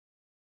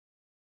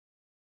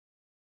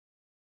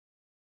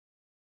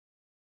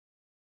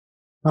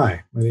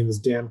Hi, my name is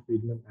Dan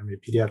Freedman. I'm a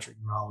pediatric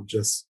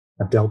neurologist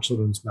at Dell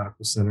Children's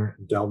Medical Center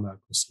and Dell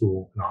Medical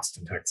School in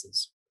Austin,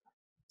 Texas.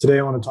 Today,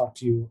 I want to talk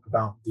to you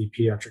about the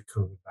pediatric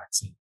COVID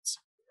vaccines.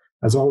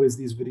 As always,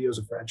 these videos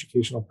are for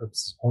educational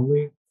purposes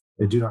only.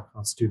 They do not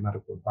constitute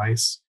medical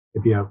advice.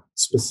 If you have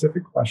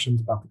specific questions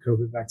about the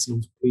COVID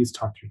vaccines, please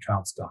talk to your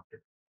child's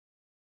doctor.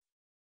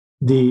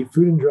 The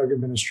Food and Drug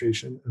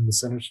Administration and the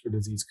Centers for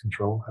Disease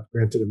Control have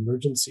granted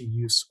emergency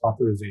use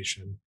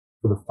authorization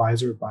for the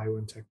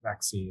Pfizer-BioNTech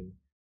vaccine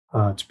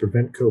to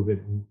prevent COVID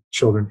in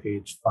children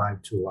aged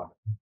 5 to 11.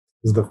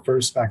 This is the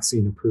first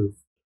vaccine approved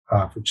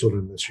for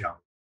children this young.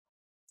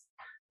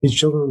 These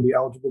children will be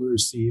eligible to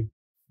receive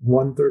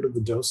 1/3 of the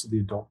dose of the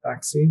adult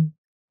vaccine,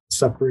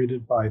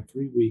 separated by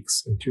 3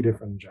 weeks in 2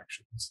 different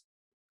injections.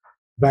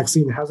 The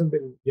vaccine hasn't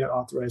been yet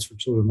authorized for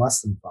children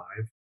less than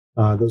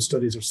 5. Those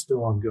studies are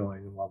still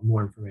ongoing, and we'll have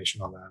more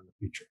information on that in the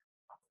future.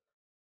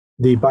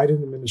 The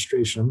Biden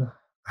administration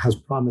has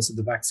promised that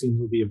the vaccine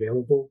will be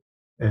available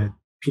at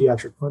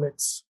pediatric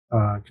clinics,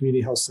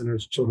 community health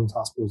centers, children's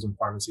hospitals, and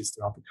pharmacies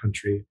throughout the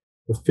country,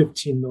 with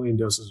 15 million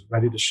doses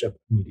ready to ship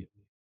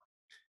immediately.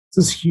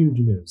 This is huge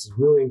news. It's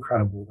really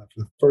incredible that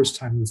for the first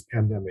time in this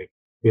pandemic,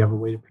 we have a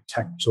way to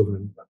protect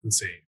children at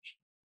this age.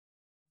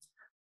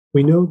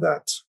 We know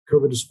that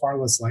COVID is far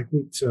less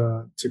likely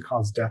to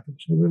cause death in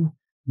children,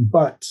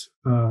 but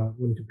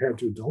when compared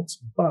to adults,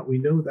 but we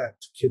know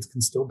that kids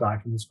can still die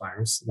from this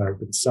virus. There have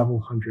been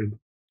several hundred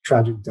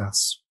tragic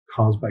deaths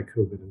caused by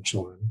COVID in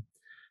children.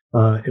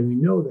 And we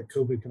know that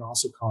COVID can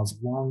also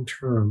cause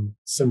long-term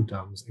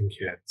symptoms in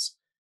kids.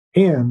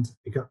 And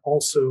it can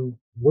also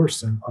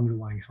worsen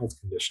underlying health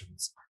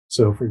conditions.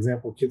 So, for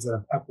example, kids that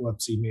have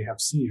epilepsy may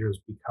have seizures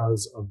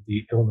because of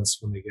the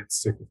illness when they get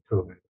sick with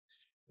COVID.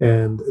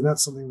 And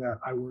that's something that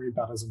I worry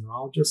about as a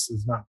neurologist,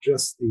 is not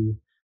just the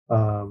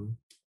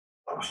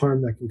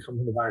harm that can come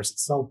from the virus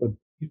itself, but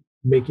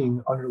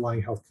making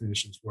underlying health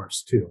conditions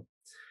worse too.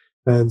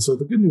 And so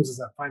the good news is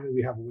that finally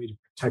we have a way to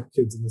protect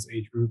kids in this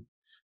age group.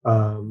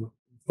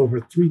 Over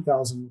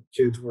 3,000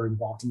 kids were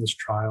involved in this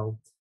trial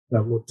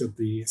that looked at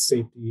the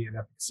safety and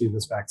efficacy of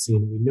this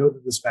vaccine. We know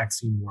that this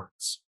vaccine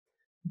works.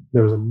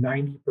 There was a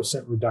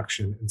 90%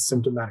 reduction in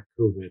symptomatic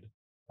COVID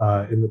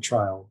in the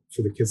trial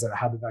for the kids that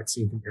had the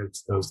vaccine compared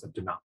to those that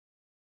did not.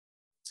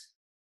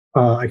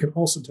 I can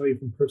also tell you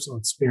from personal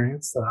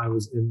experience that I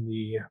was in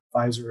the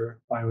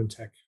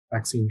Pfizer-BioNTech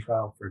vaccine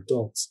trial for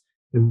adults,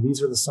 and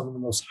these are some of the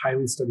most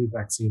highly studied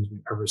vaccines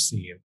we've ever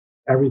seen.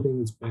 Everything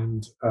has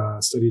been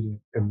studied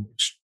in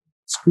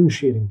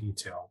excruciating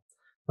detail.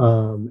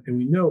 And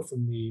we know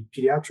from the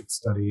pediatric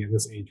study in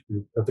this age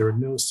group that there were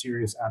no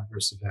serious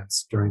adverse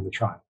events during the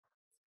trial.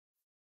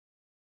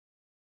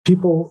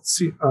 People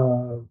see,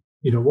 one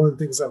of the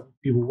things that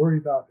people worry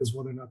about is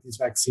whether or not these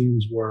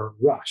vaccines were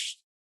rushed.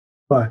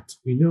 But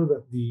we know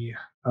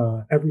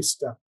that every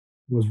step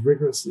was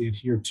rigorously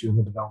adhered to in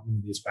the development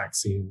of these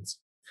vaccines.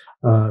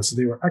 So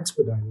they were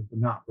expedited, but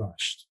not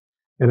rushed.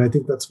 And I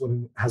think that's what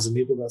has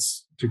enabled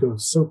us to go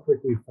so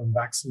quickly from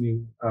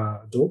vaccinating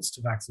adults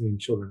to vaccinating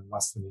children in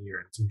less than a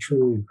year. It's a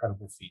truly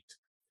incredible feat.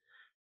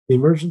 The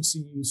emergency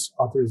use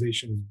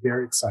authorization is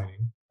very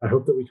exciting. I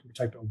hope that we can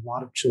protect a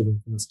lot of children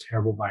from this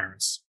terrible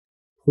virus.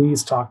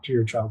 Please talk to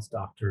your child's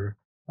doctor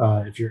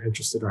if you're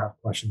interested or have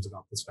questions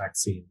about this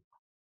vaccine.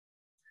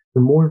 For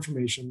more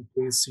information,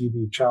 please see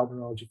the Child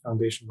Neurology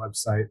Foundation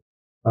website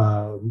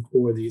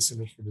or the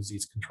Centers for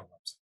Disease Control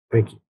website.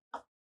 Thank you.